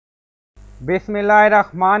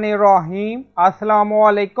Bismillahirrahmanirrahim.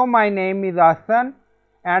 Assalamualaikum. My name is Hassan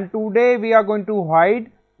and today we are going to hide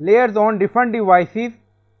layers on different devices.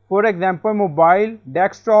 For example, mobile,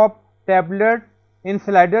 desktop, tablet in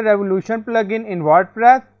Slider Revolution plugin in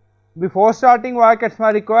WordPress. Before starting work, it's my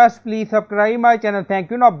request, please subscribe my channel. Thank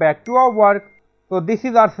you. Now back to our work. So this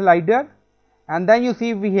is our slider and then you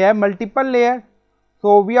see we have multiple layers.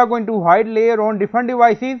 So we are going to hide layer on different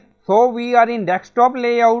devices. So we are in desktop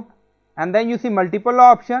layout and then you see multiple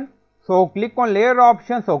options. So click on layer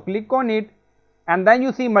option, so click on it and then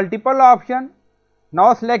you see multiple options.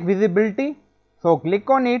 Now select visibility, so click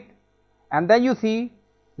on it and then you see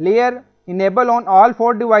layer enable on all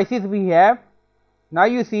 4 devices we have. Now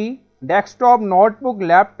you see desktop, notebook,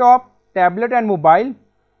 laptop, tablet and mobile.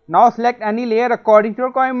 Now select any layer according to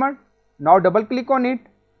requirement. Now double click on it.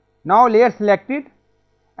 Now layer selected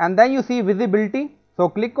and then you see visibility, so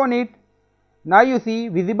click on it. Now you see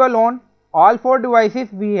visible on all 4 devices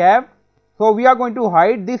we have. So we are going to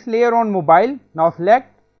hide this layer on mobile. Now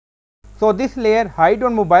select. So this layer hide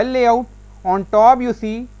on mobile layout. On top you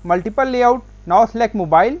see multiple layout. Now select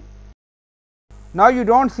mobile. Now you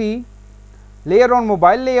don't see layer on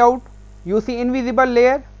mobile layout. You see invisible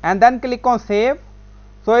layer and then click on save.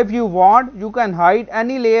 So if you want, you can hide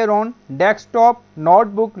any layer on desktop,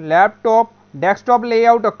 notebook, laptop, desktop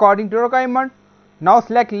layout according to requirement. Now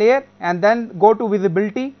select layer and then go to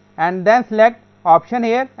visibility and then select option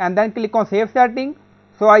here and then click on save setting.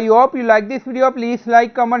 So I hope you like this video. Please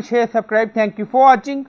like, comment, share, subscribe. Thank you for watching.